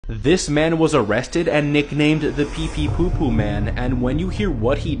This man was arrested and nicknamed the Peepeepoopoo Man, and when you hear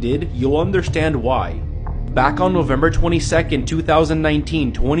what he did, you'll understand why. Back on November 22nd,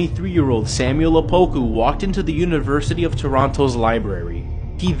 2019, 23-year-old Samuel Opoku walked into the University of Toronto's library.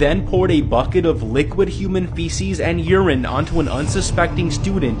 He then poured a bucket of liquid human feces and urine onto an unsuspecting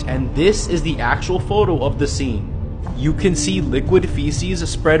student, and this is the actual photo of the scene. You can see liquid feces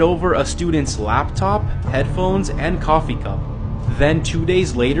spread over a student's laptop, headphones, and coffee cup. Then 2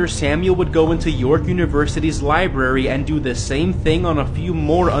 days later, Samuel would go into York University's library and do the same thing on a few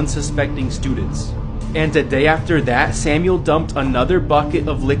more unsuspecting students. And a day after that, Samuel dumped another bucket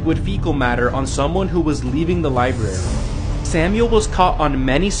of liquid fecal matter on someone who was leaving the library. Samuel was caught on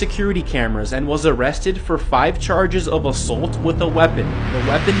many security cameras and was arrested for 5 charges of assault with a weapon, the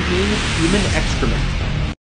weapon being human excrement.